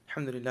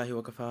الحمد لله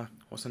وكفى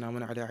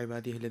وسلام على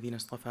عباده الذين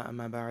اصطفى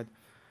أما بعد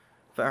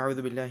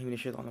فأعوذ بالله من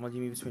الشيطان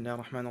الرجيم بسم الله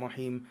الرحمن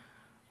الرحيم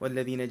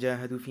والذين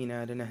جاهدوا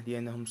فينا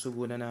لنهدينهم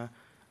سبلنا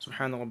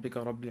سبحان ربك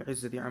رب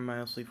العزة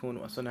عما يصفون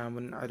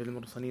وسلام على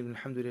المرسلين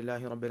الحمد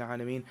لله رب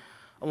العالمين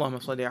اللهم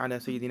صل على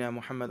سيدنا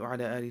محمد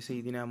وعلى آل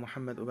سيدنا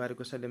محمد وبارك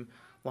وسلم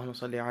اللهم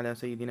صل على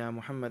سيدنا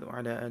محمد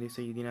وعلى آل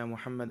سيدنا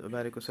محمد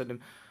وبارك وسلم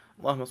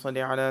اللهم صل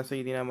على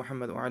سيدنا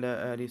محمد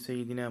وعلى آل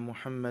سيدنا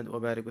محمد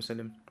وبارك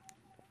وسلم.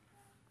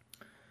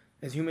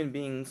 As human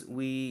beings,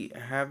 we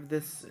have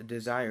this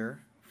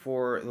desire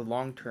for the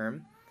long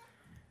term,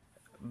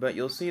 but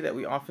you'll see that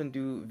we often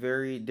do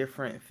very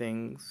different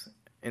things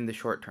in the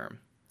short term.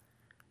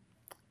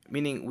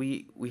 Meaning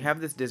we have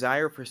this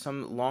desire for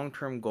some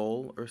long-term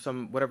goal or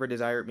some whatever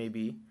desire it may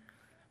be,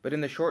 but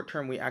in the short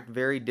term we act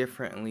very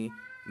differently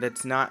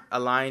that's not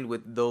aligned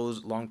with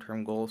those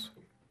long-term goals.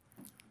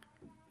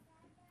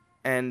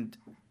 And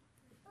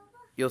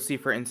you'll see,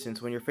 for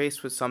instance, when you're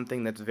faced with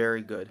something that's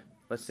very good,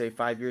 let's say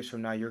 5 years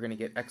from now, you're going to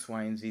get X,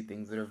 Y, and Z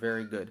things that are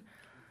very good.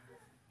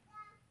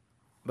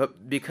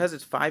 But because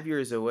it's 5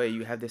 years away,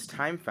 you have this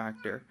time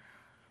factor,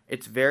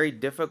 it's very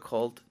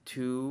difficult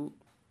to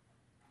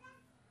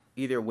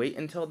either wait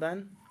until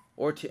then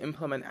or to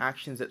implement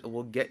actions that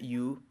will get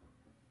you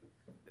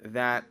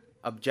that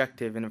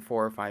objective in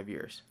 4 or 5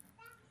 years.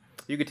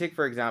 You could take,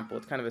 for example,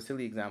 it's kind of a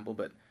silly example,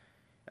 but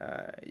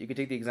you could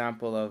take the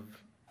example of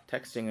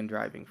texting and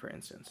driving, for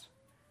instance.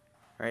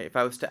 Right? If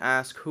I was to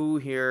ask who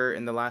here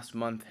in the last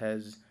month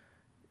has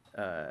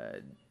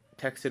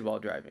texted while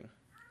driving,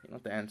 you don't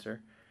have to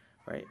answer,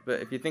 right?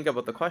 But if you think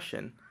about the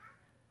question,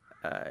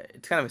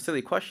 it's kind of a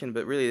silly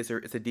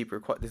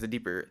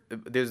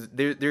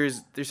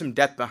there's some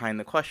depth behind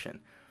the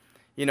question.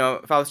 You know,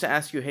 if I was to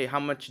ask you, hey, how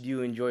much do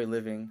you enjoy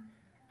living?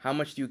 How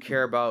much do you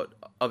care about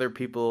other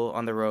people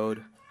on the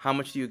road? How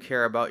much do you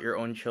care about your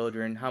own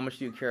children? How much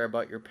do you care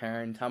about your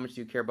parents? How much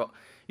do you care about...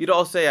 You'd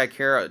all say, I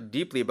care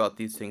deeply about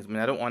these things. I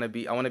mean, I want to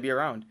be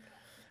around.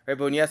 Right?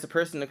 But when you ask the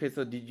person, okay,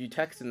 so did you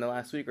text in the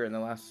last week or in the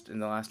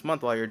last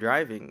month while you're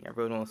driving?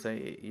 Everyone will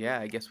say, yeah,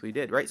 I guess we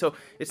did, right? So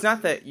it's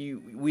not that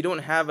we don't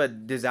have a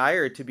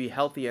desire to be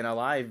healthy and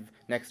alive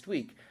next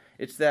week.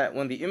 It's that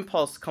when the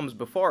impulse comes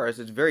before us,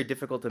 it's very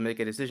difficult to make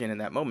a decision in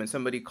that moment.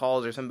 Somebody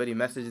calls or somebody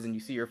messages and you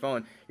see your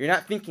phone. You're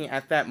not thinking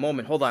at that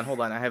moment, hold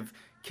on, I have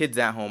kids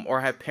at home, or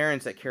I have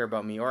parents that care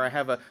about me, or I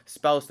have a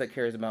spouse that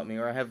cares about me,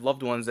 or I have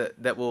loved ones that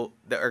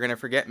are gonna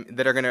forget me,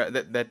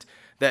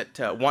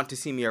 that want to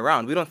see me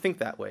around. We don't think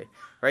that way,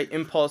 right?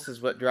 Impulse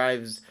is what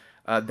drives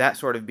that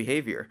sort of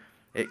behavior.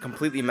 It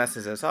completely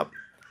messes us up,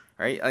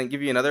 right? I'll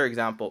give you another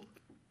example.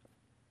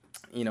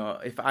 You know,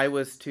 if I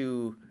was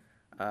to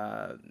if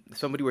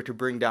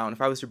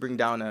I was to bring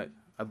down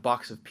a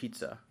box of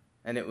pizza,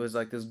 and it was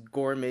like this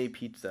gourmet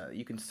pizza,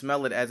 you can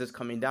smell it as it's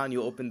coming down.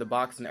 You open the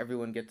box and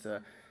everyone gets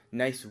a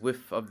nice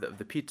whiff of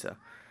the pizza,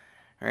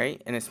 right?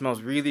 And it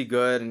smells really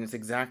good, and it's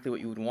exactly what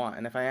you would want.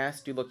 And if I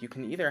asked you, look, you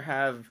can either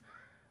have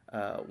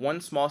one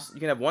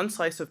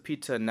slice of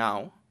pizza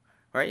now,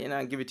 right? And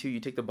I give it to you. You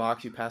take the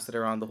box, you pass it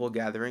around the whole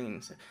gathering,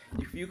 and say,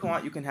 if you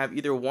want, you can have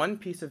either one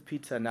piece of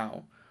pizza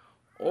now,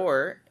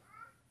 or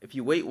if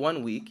you wait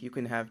 1 week, you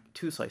can have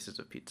 2 slices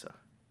of pizza,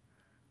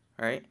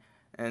 right?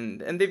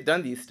 And they've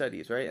done these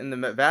studies, right? And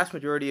the vast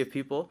majority of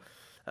people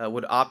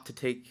would opt to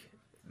take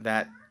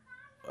that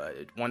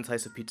one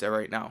slice of pizza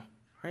right now,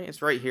 right?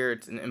 It's right here.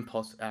 It's an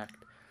impulse act.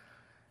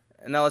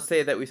 And now let's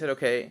say that we said,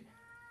 okay,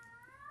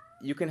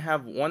 you can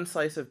have 1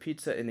 slice of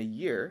pizza in a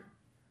year,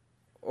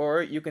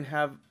 or you can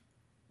have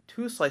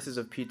 2 slices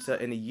of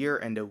pizza in a year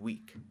and a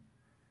week,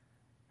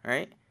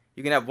 right?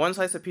 You can have 1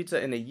 slice of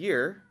pizza in a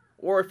year,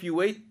 or if you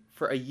wait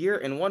for a year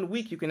and 1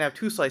 week, you can have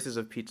 2 slices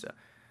of pizza.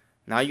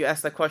 Now you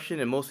ask that question,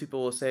 and most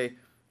people will say,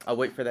 I'll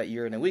wait for that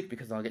year and a week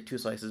because I'll get 2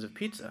 slices of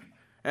pizza.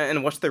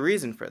 And what's the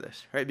reason for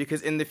this, right?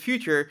 Because in the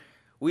future,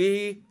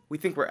 we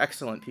think we're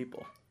excellent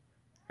people,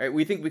 right?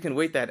 We think we can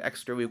wait that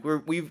extra week.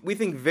 We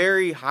think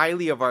very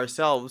highly of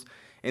ourselves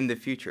in the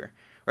future,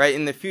 right?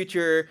 In the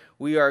future,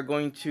 we are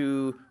going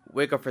to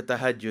wake up for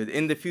tahajjud.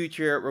 In the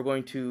future, we're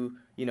going to,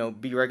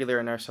 be regular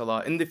in our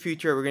salah. In the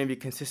future, we're going to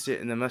be consistent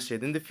in the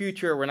masjid. In the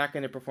future, we're not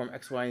going to perform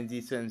X, Y, and Z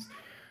sins,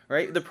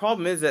 right? The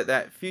problem is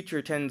that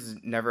future tends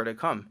never to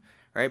come,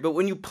 right? But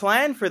when you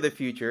plan for the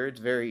future, it's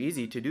very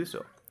easy to do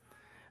so.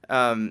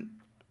 And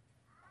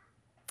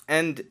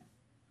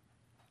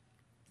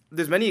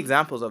there's many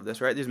examples of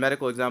this, right? There's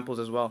medical examples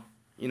as well.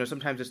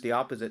 Sometimes it's the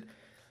opposite.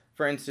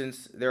 For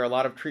instance, there are a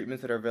lot of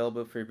treatments that are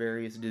available for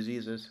various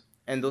diseases,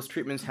 and those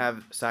treatments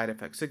have side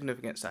effects,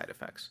 significant side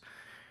effects,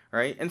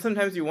 right? And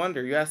sometimes you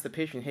ask the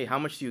patient, hey, how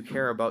much do you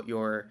care about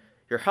your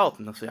health?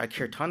 And they'll say, I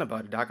care a ton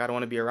about it, doc. I don't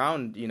want to be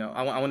around,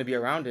 I want to be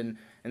around in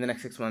the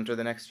next 6 months or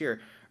the next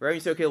year, right?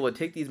 You say, okay, well,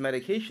 take these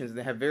medications, and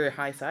they have very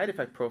high side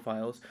effect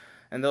profiles.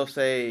 and they'll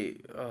say,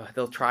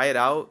 they'll try it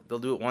out, they'll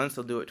do it once,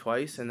 they'll do it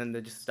twice, and then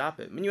they just stop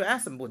it. When you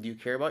ask them, well, do you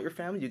care about your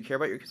family? Do you care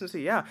about your kids? They say,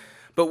 yeah.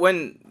 But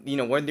when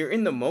you're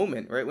in the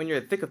moment, right, when you're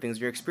in the thick of things,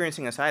 you're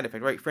experiencing a side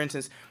effect, right? For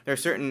instance, there are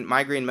certain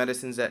migraine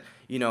medicines that,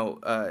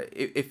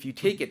 if you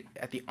take it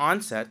at the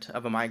onset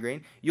of a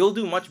migraine, you'll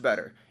do much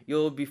better.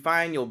 You'll be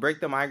fine, you'll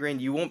break the migraine,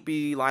 you won't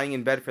be lying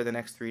in bed for the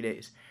next 3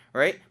 days,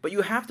 right? But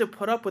you have to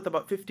put up with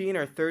about 15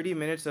 or 30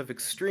 minutes of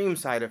extreme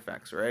side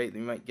effects, right?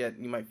 You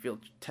might feel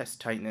chest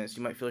tightness,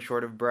 you might feel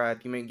short of breath,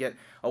 you might get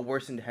a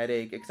worsened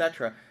headache,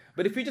 etc.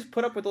 But if you just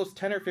put up with those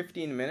 10 or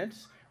 15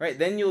 minutes, right,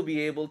 then you'll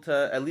be able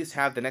to at least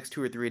have the next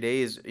 2 or 3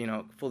 days,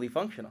 fully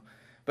functional.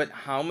 But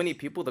how many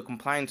people, the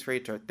compliance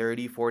rates are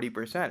 30,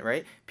 40%,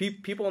 right?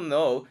 People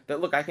know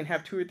that, look, I can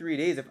have 2 or 3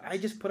 days if I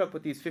just put up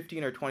with these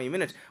 15 or 20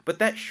 minutes. But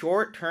that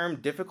short-term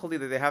difficulty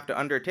that they have to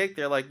undertake,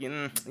 they're like, you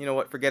know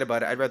what, forget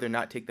about it. I'd rather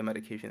not take the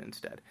medication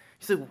instead.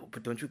 You say, well,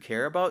 but don't you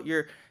care about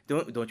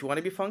don't you want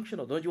to be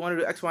functional? Don't you want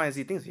to do X, Y, and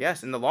Z things?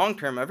 Yes, in the long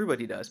term,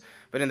 everybody does.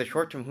 But in the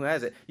short term, who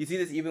has it? You see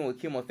this even with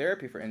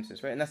chemotherapy, for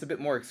instance, right? And that's a bit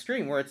more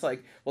extreme, where it's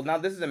like, well, now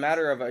this is a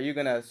matter of, are you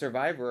going to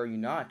survive or are you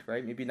not,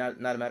 right? Maybe not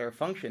a matter of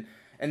function.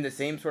 And the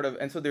same sort of,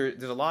 and so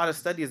there's a lot of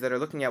studies that are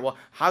looking at, well,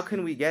 how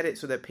can we get it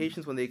so that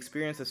patients, when they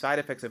experience the side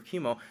effects of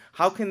chemo,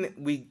 how can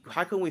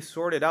we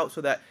sort it out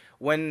so that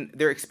when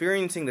they're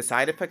experiencing the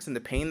side effects and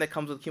the pain that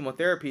comes with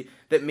chemotherapy,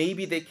 that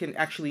maybe they can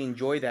actually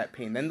enjoy that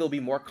pain. Then they'll be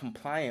more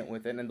compliant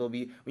with it, and they'll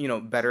be,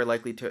 better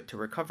likely to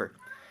recover.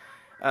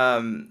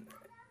 And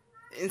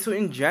so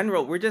in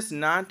general, we're just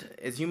not,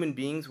 as human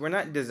beings, we're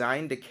not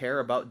designed to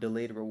care about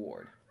delayed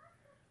reward.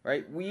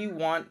 Right? We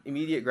want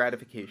immediate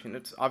gratification.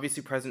 It's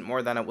obviously present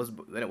more than it was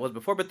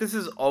before, but this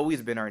has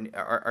always been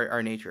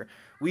our nature.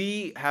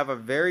 We have a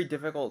very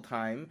difficult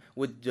time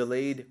with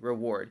delayed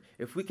reward.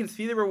 If we can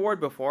see the reward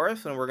before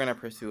us, then we're going to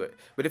pursue it.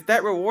 But if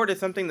that reward is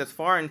something that's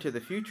far into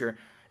the future,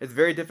 it's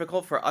very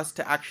difficult for us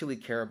to actually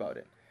care about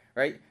it.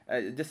 Right?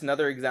 Just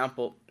another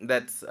example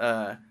that's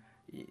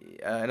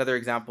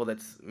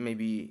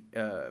maybe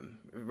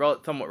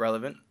somewhat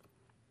relevant.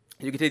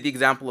 You could take the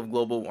example of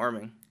global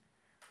warming.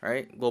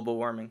 Right? Global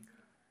warming.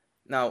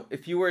 Now,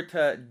 if you were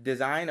to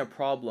design a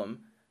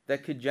problem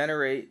that could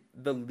generate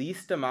the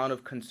least amount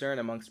of concern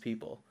amongst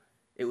people,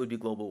 it would be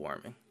global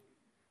warming.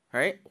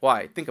 Right?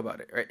 Why? Think about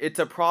it. Right? It's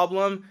a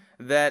problem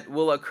that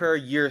will occur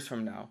years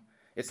from now.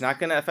 It's not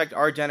going to affect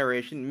our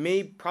generation.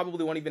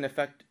 Probably won't even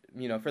affect,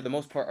 for the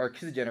most part, our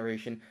kids'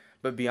 generation.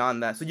 But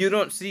beyond that, so you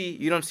don't see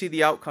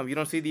the outcome. You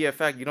don't see the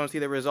effect. You don't see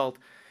the result.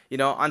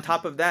 On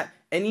top of that,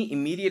 any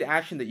immediate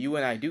action that you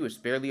and I do is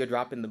barely a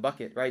drop in the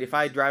bucket, right? If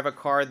I drive a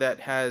car that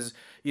has,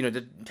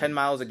 10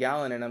 miles a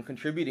gallon and I'm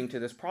contributing to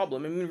this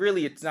problem, I mean,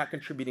 really, it's not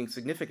contributing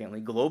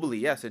significantly.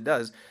 Globally, yes, it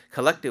does.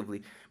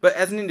 Collectively. But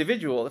as an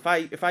individual, if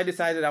I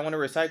decided I want to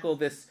recycle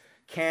this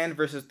can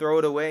versus throw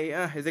it away,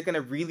 is it going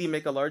to really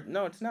make a large...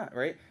 No, it's not,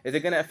 right? Is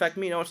it going to affect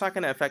me? No, it's not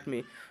going to affect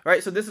me,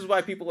 right? So this is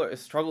why people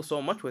struggle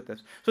so much with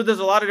this. So there's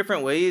a lot of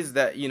different ways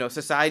that,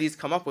 societies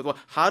come up with, well,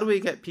 how do we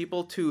get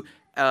people to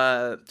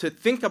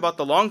think about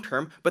the long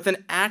term, but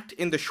then act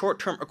in the short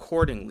term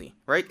accordingly,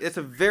 right? It's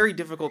a very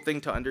difficult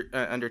thing to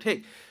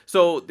undertake.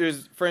 So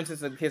there's, for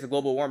instance, in the case of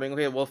global warming,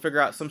 okay, we'll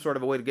figure out some sort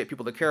of a way to get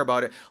people to care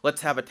about it.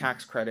 Let's have a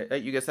tax credit.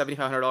 Right? You get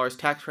 $7,500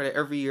 tax credit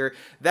every year.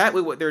 That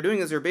way, what they're doing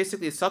is they're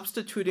basically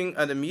substituting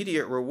an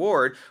immediate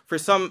reward for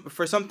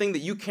something that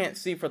you can't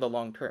see for the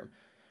long term.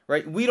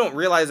 Right? We don't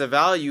realize the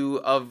value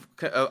of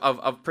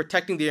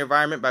protecting the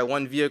environment by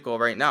one vehicle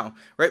right now,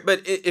 right?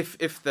 But if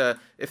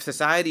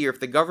society or if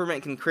the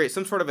government can create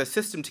some sort of a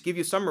system to give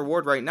you some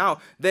reward right now,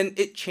 then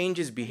it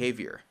changes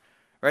behavior,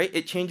 right?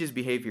 It changes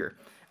behavior.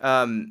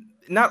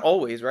 Not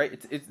always, right?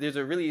 There's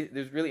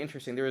really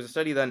interesting. There was a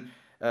study done.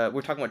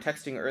 We're talking about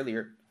texting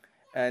earlier,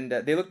 and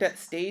they looked at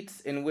states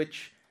in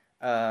which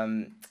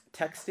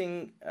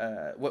texting,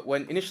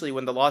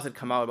 when the laws had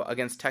come out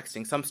against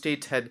texting, some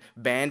states had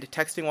banned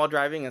texting while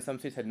driving and some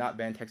states had not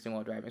banned texting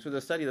while driving. So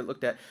there's a study that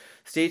looked at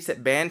states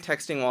that banned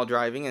texting while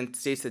driving and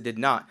states that did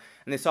not.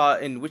 And they saw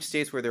in which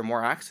states were there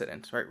more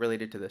accidents, right,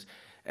 related to this.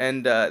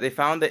 And they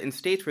found that in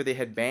states where they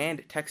had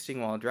banned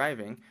texting while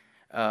driving,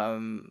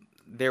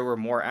 there were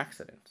more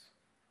accidents,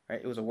 right?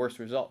 It was a worse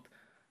result,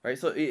 right?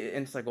 So and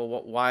it's like,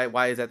 well,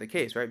 why is that the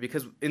case, right?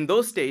 Because in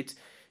those states,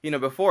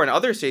 before in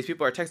other states,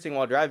 people are texting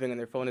while driving and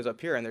their phone is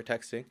up here and they're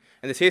texting.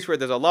 In the states where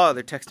there's a law,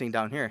 they're texting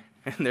down here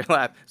in their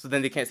lap, so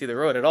then they can't see the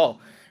road at all,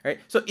 right?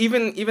 So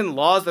even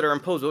laws that are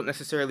imposed don't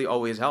necessarily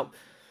always help.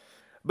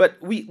 But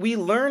we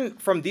learn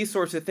from these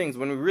sorts of things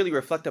when we really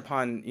reflect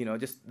upon,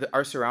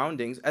 our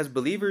surroundings. As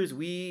believers,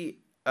 we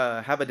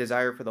have a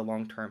desire for the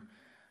long term.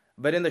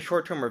 But in the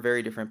short term, we're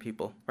very different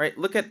people, right?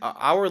 Look at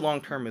our long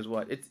term is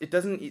what?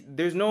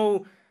 There's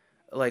no...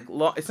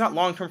 it's not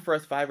long term for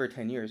us 5 or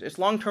 10 years. It's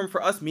long term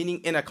for us, meaning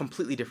in a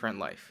completely different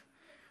life,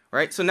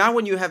 right? So now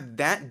when you have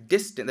that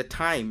distant, the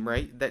time,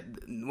 right, that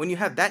when you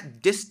have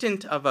that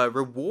distant of a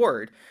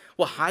reward,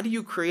 well, how do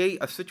you create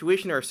a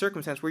situation or a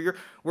circumstance where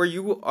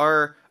you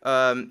are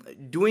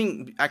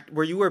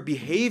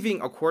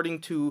behaving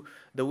according to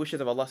the wishes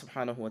of Allah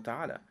subhanahu wa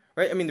ta'ala,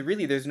 right? I mean,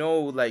 really, there's no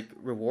like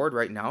reward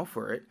right now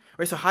for it,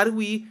 right? So how do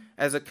we,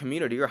 as a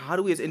community, or how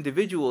do we as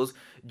individuals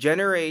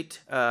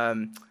generate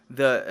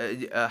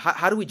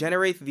how do we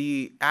generate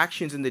the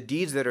actions and the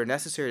deeds that are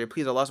necessary to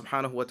please Allah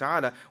Subhanahu wa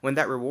Taala when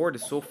that reward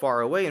is so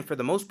far away? And for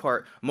the most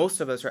part, most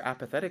of us are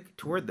apathetic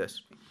toward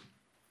this.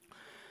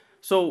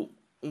 So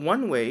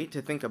one way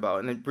to think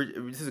about, and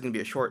this is going to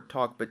be a short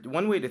talk, but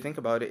one way to think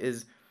about it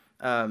is,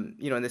 in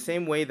the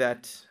same way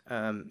that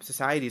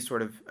societies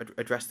sort of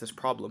address this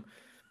problem,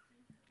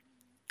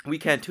 we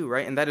can too,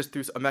 right? And that is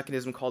through a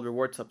mechanism called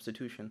reward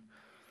substitution.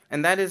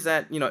 And that is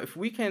that, if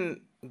we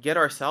can get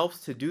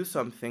ourselves to do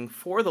something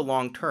for the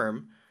long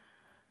term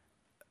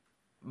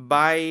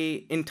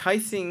by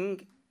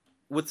enticing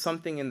with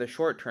something in the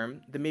short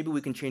term, then maybe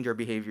we can change our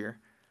behavior,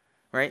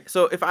 right?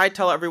 So if I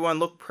tell everyone,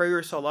 look, pray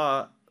your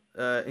salah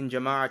in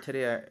Jama'ah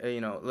today,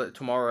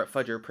 tomorrow at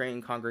Fajr,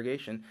 praying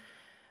congregation,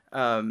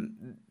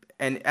 and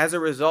as a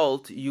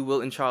result, you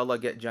will inshallah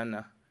get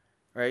Jannah,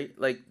 right?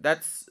 Like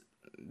that's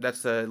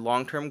a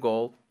long-term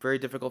goal. Very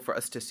difficult for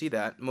us to see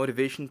that.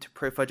 Motivation to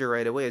pray Fajr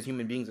right away as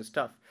human beings is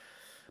tough.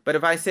 But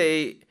if I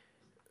say,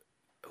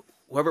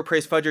 whoever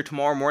prays Fajr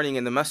tomorrow morning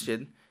in the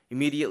masjid,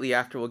 immediately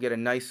after will get a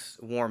nice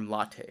warm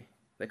latte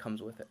that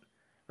comes with it.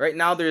 Right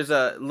now there's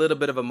a little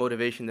bit of a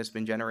motivation that's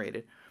been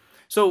generated.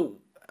 So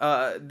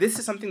this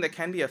is something that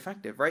can be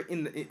effective, right?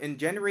 In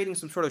generating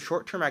some sort of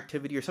short-term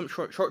activity or some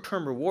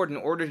short-term reward in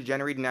order to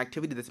generate an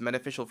activity that's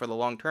beneficial for the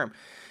long term.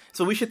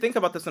 So we should think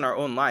about this in our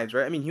own lives,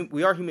 right? I mean,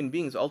 we are human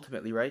beings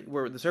ultimately, right?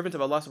 We're the servants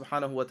of Allah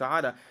Subhanahu wa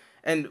Ta'ala.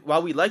 And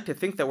while we like to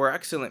think that we're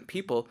excellent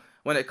people,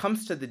 when it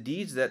comes to the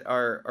deeds that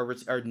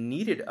are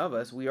needed of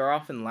us, we are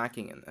often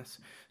lacking in this.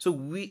 So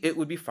it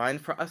would be fine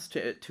for us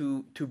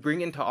to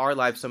bring into our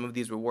lives some of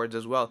these rewards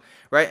as well,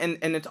 right?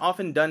 And it's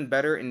often done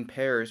better in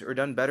pairs or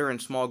done better in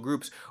small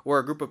groups, where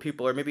a group of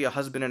people, or maybe a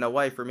husband and a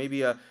wife, or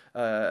maybe a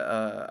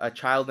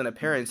child and a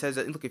parent says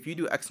that, look, if you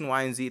do X and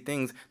Y and Z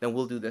things, then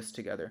we'll do this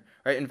together,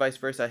 right? And vice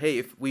versa. Hey,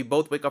 if we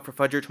both wake up for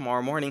Fajr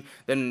tomorrow morning,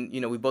 then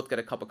we both get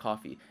a cup of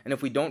coffee. And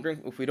if we don't pray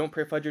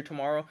Fajr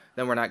tomorrow,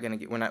 then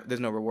there's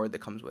no reward that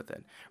comes with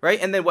it, right?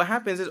 And then what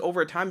happens is,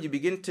 over time you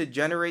begin to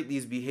generate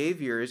these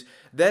behaviors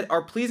that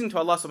are pleasing to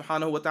Allah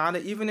Subhanahu wa Ta'ala,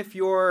 even if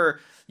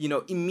your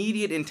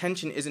immediate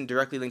intention isn't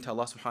directly linked to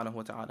Allah Subhanahu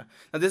wa Ta'ala.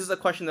 Now this is a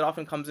question that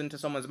often comes into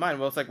someone's mind.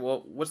 Well, it's like,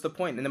 well, what's the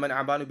point? And then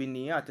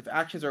if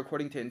actions are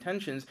according to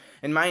intentions,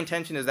 and my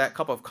intention is that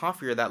cup of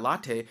coffee or that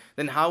latte,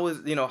 then how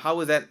is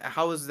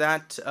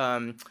that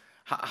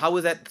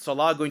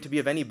salah going to be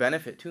of any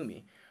benefit to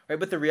me? Right?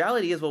 But the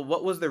reality is, well,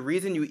 what was the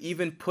reason you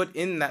even put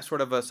in that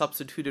sort of a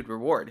substituted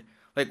reward?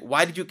 Like,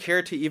 why did you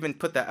care to even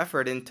put that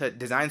effort in to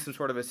design some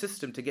sort of a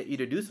system to get you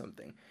to do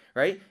something,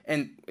 right?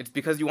 And it's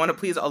because you want to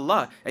please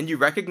Allah, and you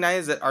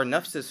recognize that our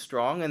nafs is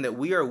strong and that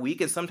we are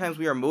weak, and sometimes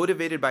we are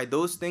motivated by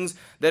those things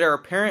that are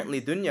apparently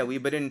dunyawi,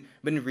 but in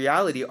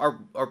reality,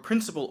 our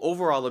principal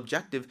overall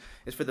objective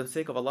is for the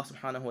sake of Allah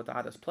Subhanahu wa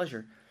Ta'ala's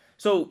pleasure.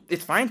 So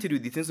it's fine to do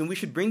these things, and we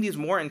should bring these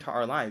more into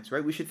our lives,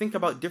 right? We should think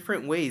about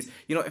different ways.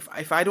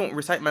 If I don't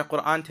recite my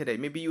Quran today,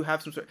 maybe you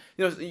have some sort,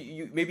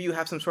 maybe you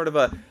have some sort of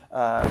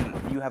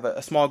you have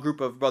a small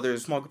group of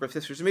brothers, a small group of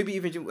sisters, or maybe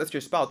even with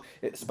your spouse.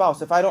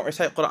 If I don't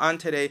recite Quran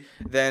today,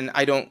 then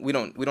we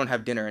don't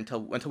have dinner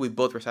until we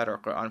both recite our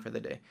Quran for the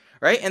day,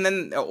 right? And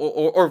then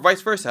or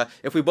vice versa.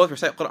 If we both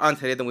recite Quran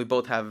today, then we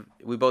both have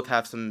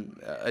some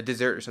a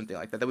dessert or something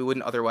like that we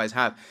wouldn't otherwise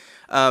have.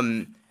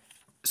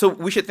 So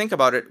we should think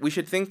about it. We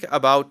should think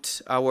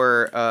about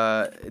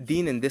our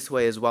deen in this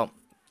way as well.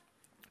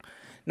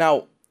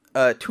 Now,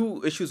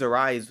 two issues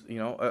arise.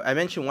 I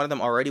mentioned one of them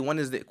already. One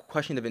is the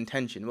question of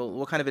intention. Well,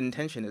 what kind of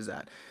intention is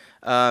that?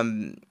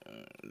 And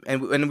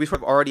we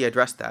sort of already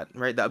addressed that,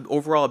 right? The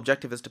overall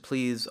objective is to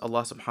please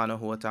Allah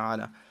Subhanahu wa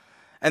Ta'ala.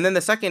 And then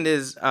the second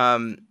is,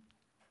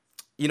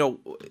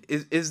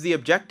 is the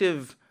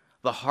objective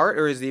the heart,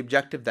 or is the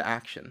objective the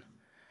action,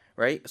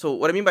 right? So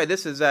what I mean by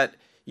this is that,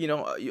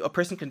 a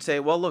person can say,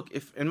 well, look,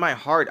 if in my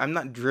heart I'm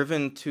not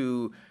driven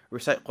to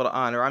recite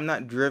Quran, or I'm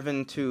not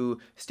driven to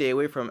stay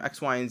away from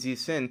X, Y, and Z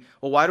sin,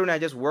 well, why don't I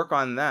just work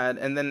on that?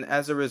 And then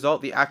as a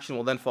result, the action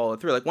will then follow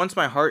through. Like, once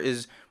my heart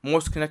is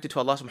most connected to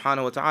Allah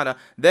Subhanahu wa Ta'ala,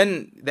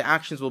 then the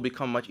actions will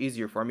become much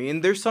easier for me.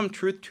 And there's some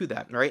truth to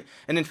that, right?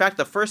 And in fact,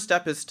 the first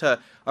step is to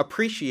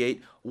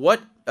appreciate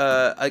what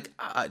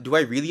do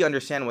I really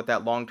understand what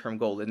that long-term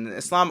goal is? And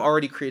Islam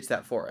already creates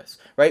that for us,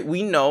 right?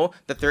 We know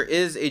that there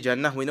is a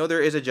Jannah, we know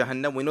there is a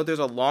Jahannam, we know there's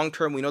a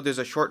long-term, we know there's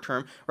a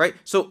short-term, right?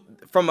 So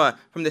from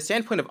the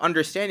standpoint of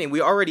understanding,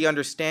 we already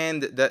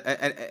understand that,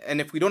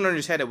 and if we don't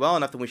understand it well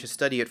enough, then we should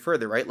study it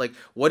further, right? Like,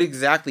 what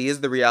exactly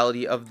is the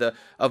reality of the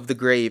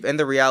grave, and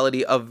the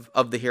reality of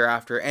the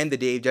hereafter, and the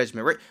day of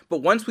judgment, right?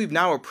 But once we've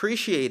now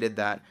appreciated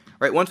that,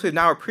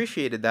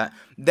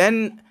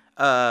 then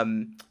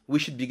we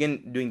should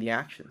begin doing the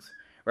actions,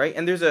 right?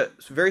 And there's a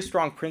very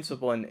strong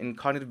principle in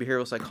cognitive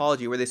behavioral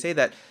psychology where they say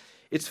that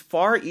it's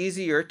far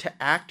easier to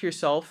act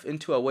yourself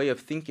into a way of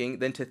thinking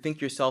than to think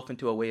yourself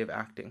into a way of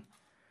acting.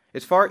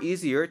 It's far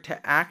easier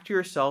to act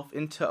yourself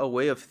into a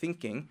way of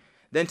thinking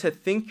than to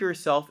think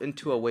yourself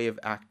into a way of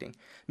acting.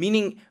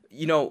 Meaning,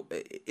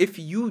 if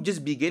you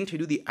just begin to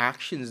do the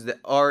actions that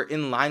are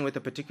in line with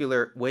a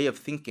particular way of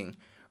thinking,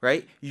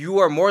 right, you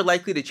are more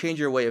likely to change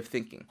your way of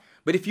thinking.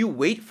 But if you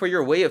wait for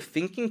your way of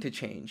thinking to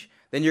change,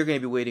 then you're going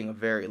to be waiting a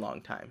very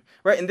long time,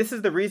 right? And this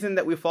is the reason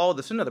that we follow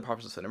the sunnah of the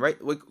Prophet ﷺ,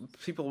 right? Like,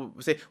 people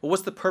say, well,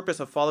 what's the purpose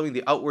of following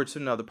the outward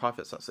sunnah of the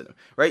Prophet ﷺ,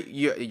 right?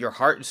 Your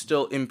heart is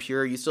still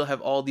impure. You still have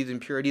all these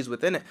impurities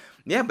within it.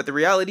 Yeah, but the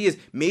reality is,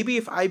 maybe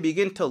if I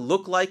begin to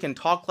look like and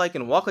talk like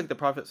and walk like the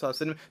Prophet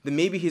ﷺ, then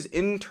maybe his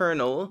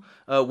internal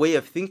way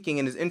of thinking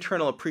and his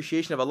internal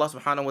appreciation of Allah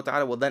subhanahu wa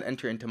ta'ala will then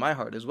enter into my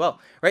heart as well,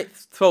 right?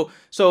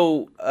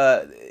 So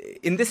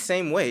in this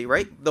same way,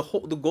 right, the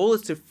goal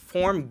is to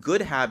form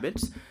good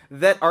habits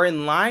that are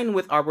in line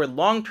with our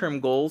long-term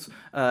goals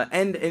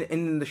and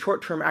in the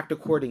short-term act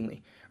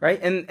accordingly, right?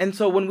 And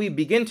so when we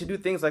begin to do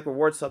things like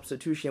reward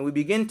substitution, we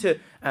begin to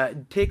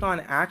take on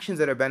actions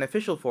that are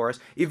beneficial for us,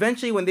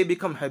 eventually when they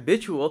become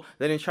habitual,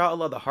 then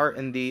inshallah the heart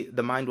and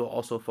the mind will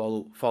also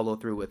follow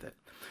through with it.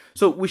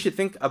 So we should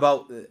think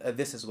about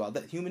this as well,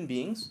 that human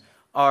beings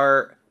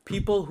are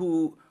people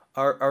who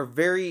are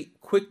very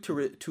quick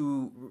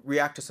to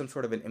react to some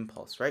sort of an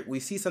impulse, right? We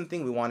see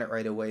something, we want it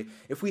right away.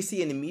 If we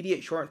see an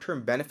immediate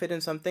short-term benefit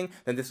in something,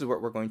 then this is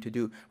what we're going to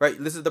do, right?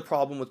 This is the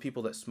problem with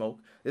people that smoke.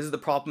 This is the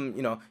problem,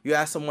 you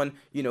ask someone,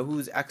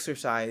 who's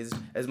exercised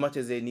as much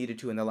as they needed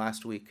to in the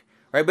last week,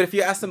 right? But if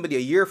you ask somebody a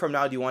year from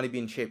now, do you want to be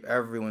in shape?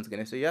 Everyone's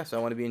going to say, yes, I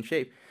want to be in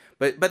shape.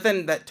 But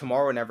then that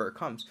tomorrow never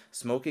comes.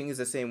 Smoking is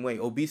the same way.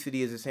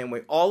 Obesity is the same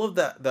way. All of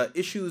the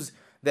issues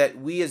that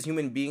we as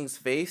human beings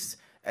face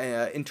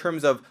in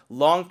terms of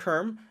long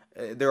term,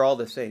 they're all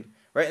the same,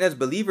 right? And as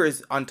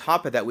believers, on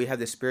top of that, we have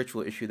this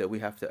spiritual issue that we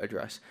have to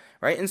address,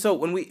 right? And so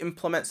when we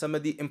employ some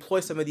of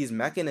these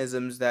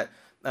mechanisms that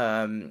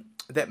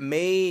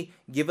may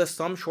give us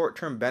some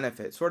short-term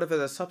benefit, sort of as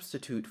a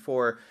substitute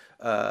for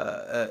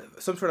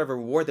some sort of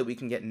reward that we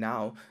can get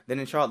now, then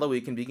inshallah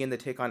we can begin to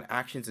take on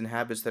actions and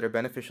habits that are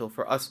beneficial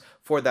for us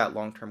for that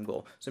long-term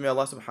goal. So may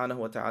Allah subhanahu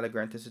wa ta'ala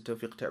grant us the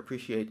tawfiq to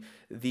appreciate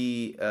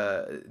the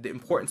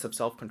importance of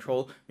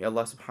self-control. May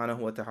Allah subhanahu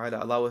wa ta'ala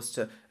allow us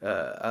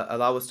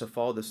to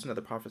follow the sunnah of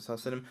the Prophet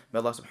sallallahu alaihi wasallam. May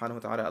Allah subhanahu wa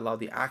ta'ala allow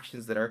the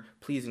actions that are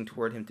pleasing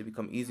toward him to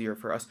become easier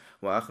for us.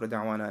 Wa akhiru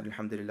da'wana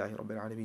alhamdulillahi rabbil alamin.